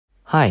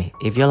Hi,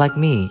 if you're like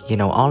me, you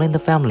know All in the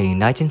Family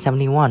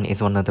 1971 is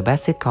one of the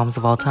best sitcoms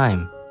of all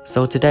time.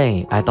 So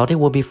today, I thought it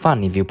would be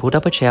fun if you put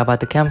up a chair by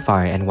the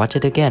campfire and watch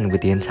it again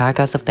with the entire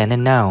cast of then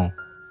and now.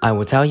 I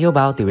will tell you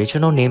about the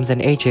original names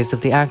and ages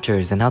of the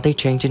actors and how they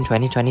changed in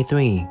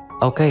 2023.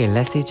 Okay,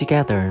 let's see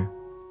together.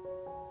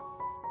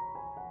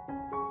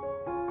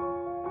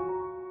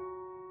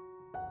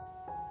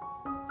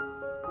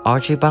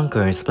 Archie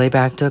Bunker is played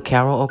by actor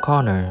Carroll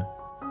O'Connor.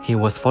 He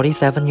was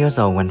 47 years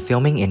old when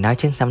filming in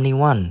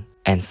 1971,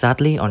 and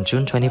sadly on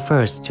June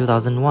 21,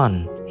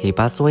 2001, he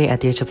passed away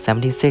at the age of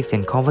 76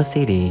 in Culver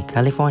City,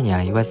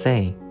 California,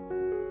 USA.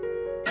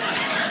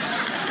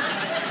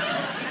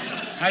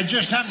 I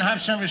just happen to have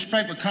some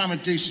respect for common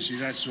decency,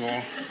 that's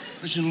all.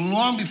 Listen,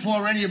 long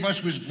before any of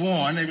us was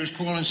born, they was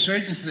calling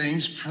certain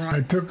things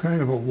I took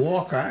kind of a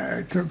walk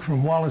I took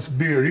from Wallace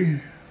Beery.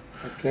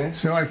 Okay.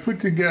 So I put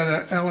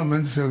together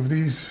elements of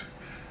these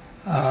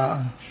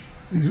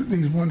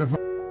wonderful...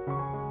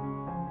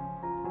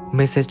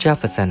 Mrs.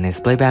 Jefferson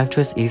is played by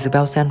actress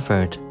Isabel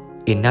Sanford.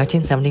 In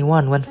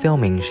 1971, when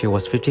filming, she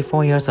was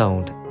 54 years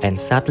old, and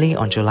sadly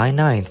on July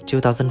 9,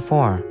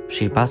 2004,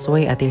 she passed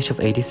away at the age of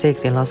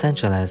 86 in Los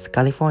Angeles,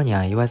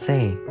 California,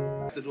 USA. You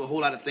have to do a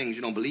whole lot of things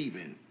you don't believe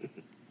in.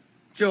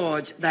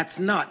 George, that's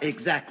not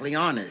exactly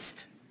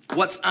honest.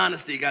 What's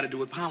honesty got to do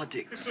with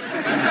politics? I'm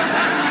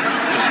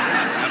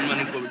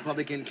running for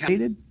Republican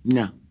candidate.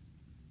 No,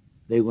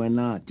 they were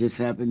not. Just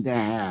happened to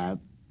have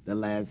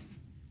the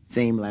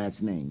same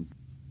last names.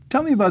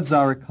 Tell me about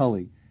Zara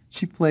Cully.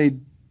 She played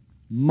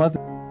Mother.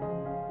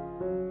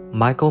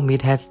 Michael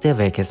Meathead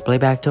Stivic is played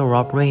by actor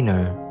Rob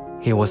Reiner.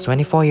 He was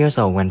 24 years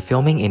old when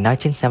filming in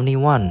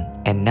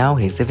 1971, and now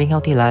he's living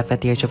healthy life at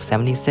the age of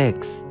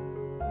 76.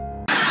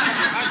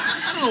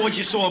 I don't know what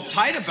you're so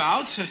uptight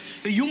about.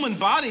 The human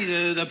body,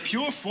 the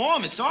pure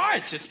form, it's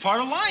art. It's part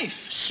of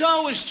life.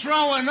 So is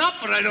throwing up,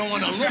 but I don't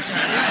want to look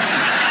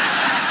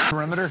at it.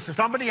 Perimeter.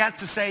 Somebody has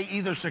to say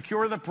either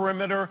secure the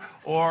perimeter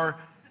or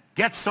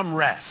get some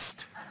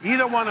rest.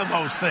 Either one of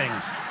those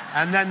things.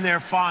 And then they're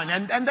fine.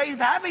 And they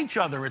have each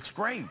other. It's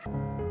great.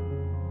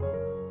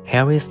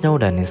 Harry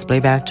Snowden is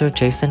played by actor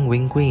Jason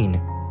Wing Green.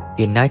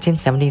 In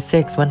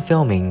 1976, when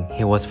filming,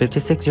 he was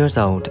 56 years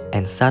old,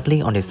 and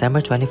sadly on December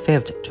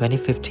 25,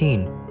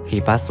 2015, he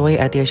passed away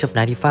at the age of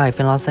 95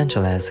 in Los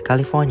Angeles,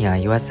 California,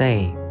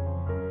 USA.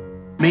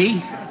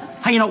 Me?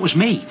 How you know it was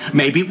me?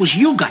 Maybe it was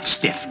you got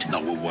stiffed.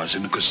 No, it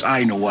wasn't, because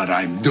I know what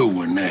I'm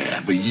doing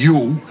there. But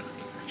you,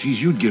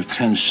 geez, you'd give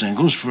 10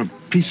 singles for a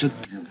piece of...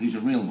 He's a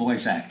real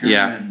voice actor.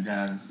 Yeah.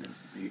 And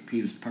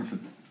he was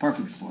perfect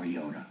for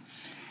Yoda.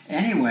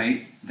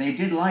 Anyway, they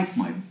did like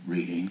my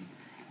reading,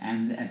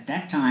 and at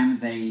that time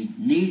they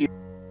needed...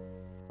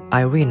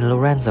 Irene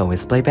Lorenzo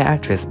is played by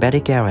actress Betty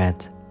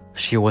Garrett.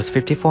 She was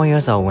 54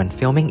 years old when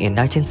filming in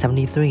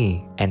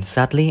 1973, and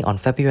sadly on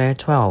February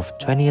 12,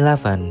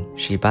 2011,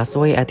 she passed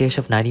away at the age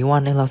of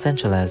 91 in Los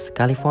Angeles,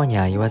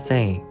 California,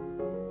 USA.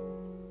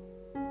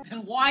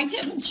 And why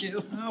didn't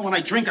you? Oh, when I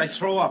drink, I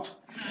throw up.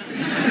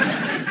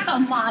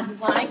 Come on,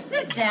 Mike,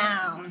 sit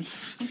down.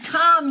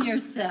 Calm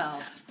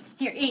yourself.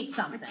 Here, eat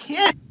something.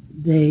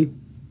 They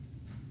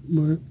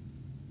were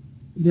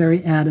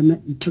very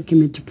adamant and took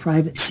him into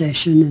private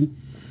session, and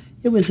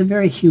it was a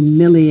very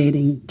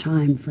humiliating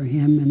time for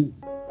him. And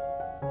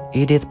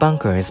Edith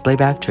Bunker is played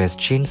by actress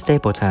Jean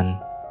Stapleton.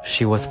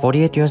 She was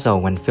 48 years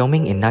old when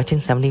filming in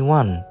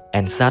 1971,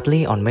 and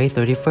sadly on May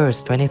 31,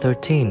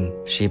 2013,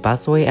 she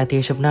passed away at the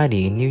age of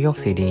 90 in New York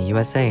City,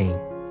 USA.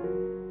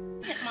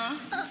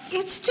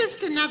 It's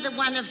just another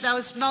one of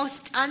those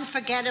most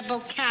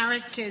unforgettable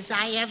characters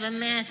I ever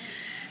met.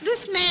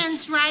 This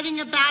man's writing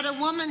about a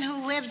woman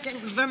who lived in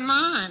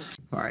Vermont.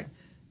 Part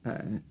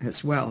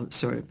as well, it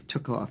sort of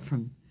took off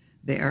from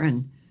there,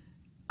 and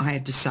I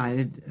had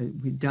decided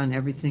we'd done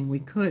everything we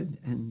could,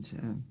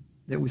 and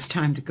there was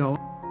time to go.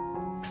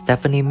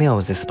 Stephanie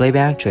Mills is played by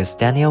actress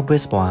Danielle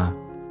Brisbois.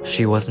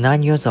 She was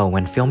 9 years old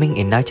when filming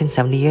in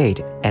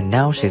 1978, and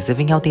now she's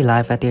living healthy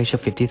life at the age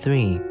of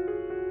 53.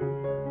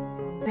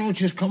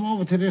 Just come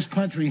over to this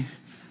country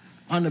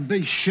on the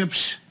big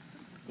ships,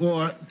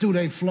 or do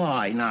they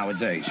fly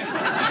nowadays?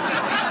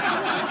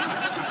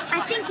 I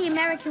think the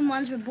American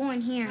ones were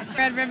born here.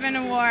 Red Ribbon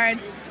Award,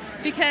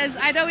 because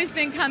I'd always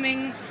been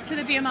coming to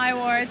the BMI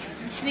Awards,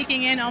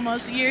 sneaking in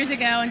almost years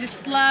ago, and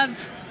just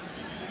loved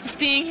just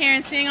being here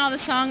and seeing all the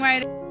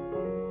songwriting.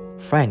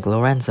 Frank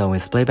Lorenzo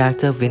is played by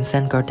actor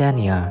Vincent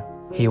Gardenia.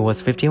 He was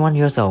 51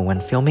 years old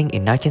when filming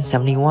in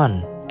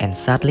 1971, and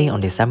sadly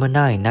on December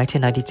 9,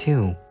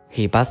 1992,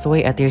 he passed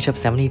away at the age of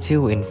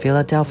 72 in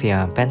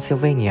Philadelphia,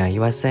 Pennsylvania,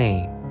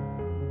 USA.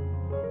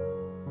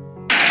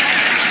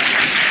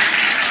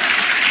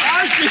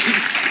 Archie!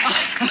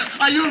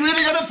 Are you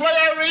really going to play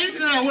Irene?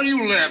 Yeah, what are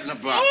you laughing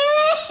about?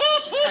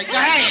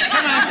 Hey,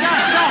 come on,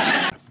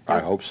 go! I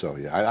hope so,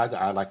 yeah.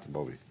 I like the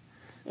movie.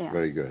 Yeah.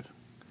 Very good.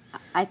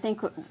 I think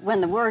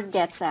when the word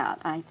gets out,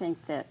 I think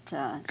that...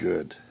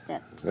 Good.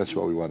 That's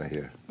what we want to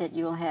hear. That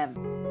you'll have...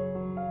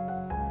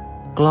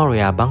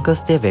 Gloria Bunker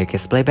Stivic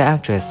is played by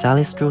actress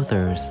Sally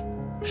Struthers.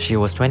 She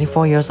was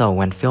 24 years old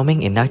when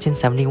filming in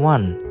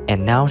 1971,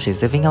 and now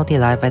she's living out the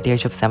life at the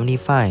age of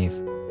 75.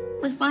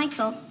 With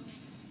Michael.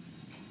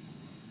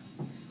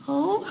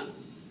 Oh?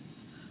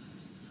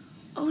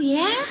 Oh,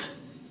 yeah?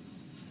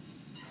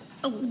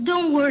 Oh,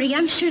 don't worry,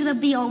 I'm sure they'll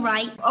be all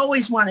right.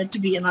 Always wanted to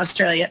be in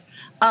Australia,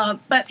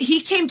 but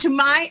he came to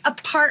my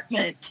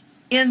apartment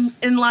in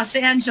Los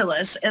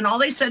Angeles, and all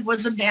they said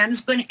was the band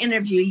is going to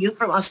interview you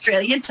from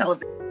Australian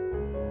television.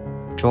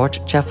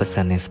 George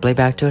Jefferson is played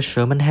by actor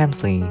Sherman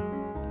Hemsley.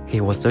 He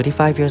was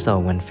 35 years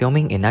old when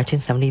filming in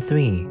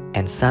 1973,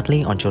 and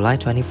sadly on July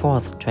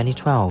 24,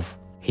 2012,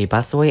 he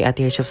passed away at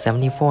the age of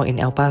 74 in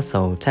El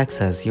Paso,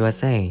 Texas,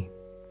 USA.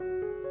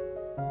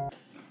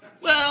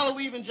 Well, a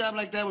weaving job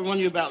like that would run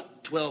you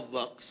about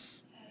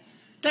 $12.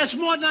 That's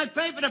more than I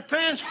paid for the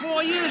pants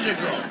 4 years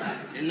ago.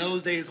 In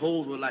those days,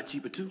 holes were a lot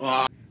cheaper too.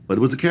 But it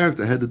was the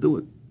character. I had to do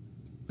it.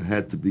 I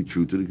had to be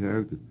true to the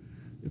character.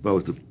 If I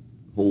was to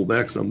hold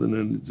back something,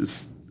 then it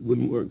just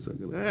wouldn't work. So I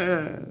go,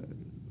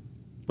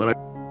 But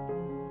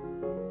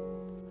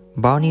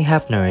Barney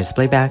Hefner is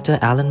played by actor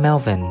Alan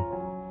Melvin.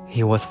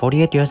 He was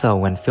 48 years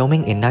old when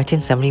filming in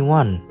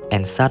 1971,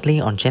 and sadly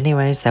on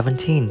January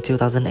 17,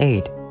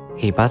 2008,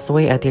 he passed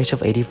away at the age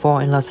of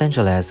 84 in Los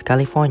Angeles,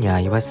 California,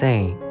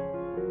 USA.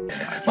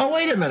 Well,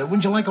 wait a minute.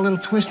 Wouldn't you like a little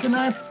twist in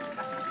that?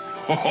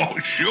 Oh,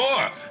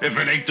 sure, if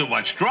it ain't too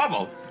much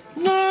trouble.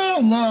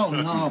 No,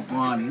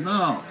 Barney,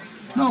 no.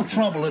 No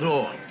trouble at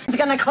all. It's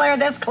gonna clear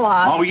this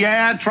cloth. Oh,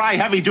 yeah? Try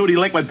heavy-duty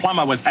liquid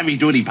plumber with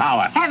heavy-duty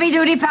power.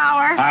 Heavy-duty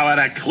power. Power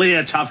to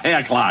clear tough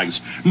hair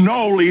clogs.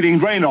 No leading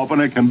drain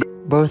opener can be...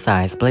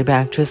 Bertha is played by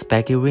actress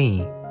Becky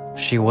Ree.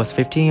 She was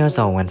 15 years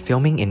old when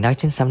filming in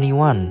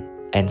 1971,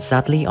 and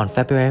sadly on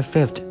February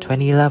 5,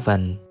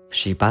 2011,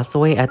 she passed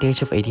away at the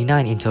age of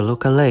 89 in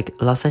Toluca Lake,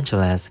 Los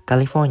Angeles,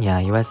 California,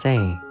 USA.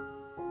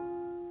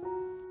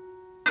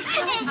 I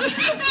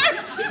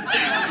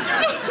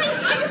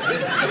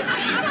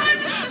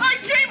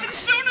came as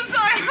soon as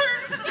I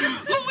heard.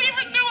 Who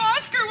even knew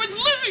Oscar was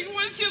living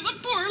with you, the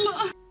poor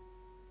love?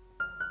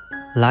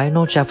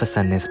 Lionel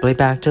Jefferson is played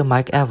by actor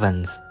Mike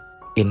Evans.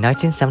 In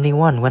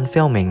 1971, when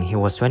filming, he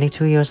was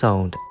 22 years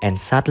old, and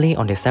sadly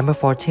on December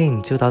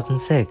 14,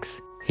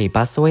 2006, he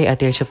passed away at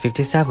the age of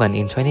 57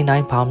 in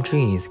 29 Palm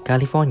Trees,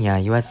 California,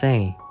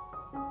 USA.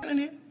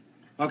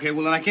 Okay,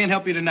 well, I can't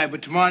help you tonight,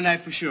 but tomorrow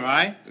night for sure, all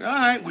right? All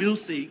right, we'll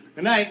see.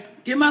 Good night.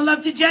 Give my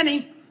love to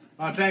Jenny.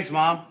 Oh, thanks,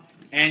 Mom.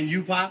 And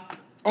you, Pop?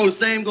 Oh, the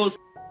same goes...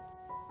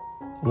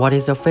 What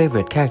is your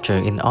favorite character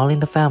in All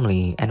in the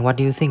Family, and what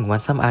do you think when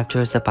some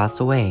actors have passed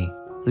away?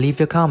 Leave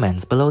your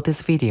comments below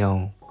this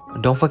video.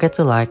 Don't forget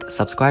to like,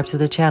 subscribe to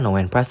the channel,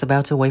 and press the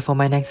bell to wait for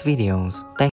my next videos. Thank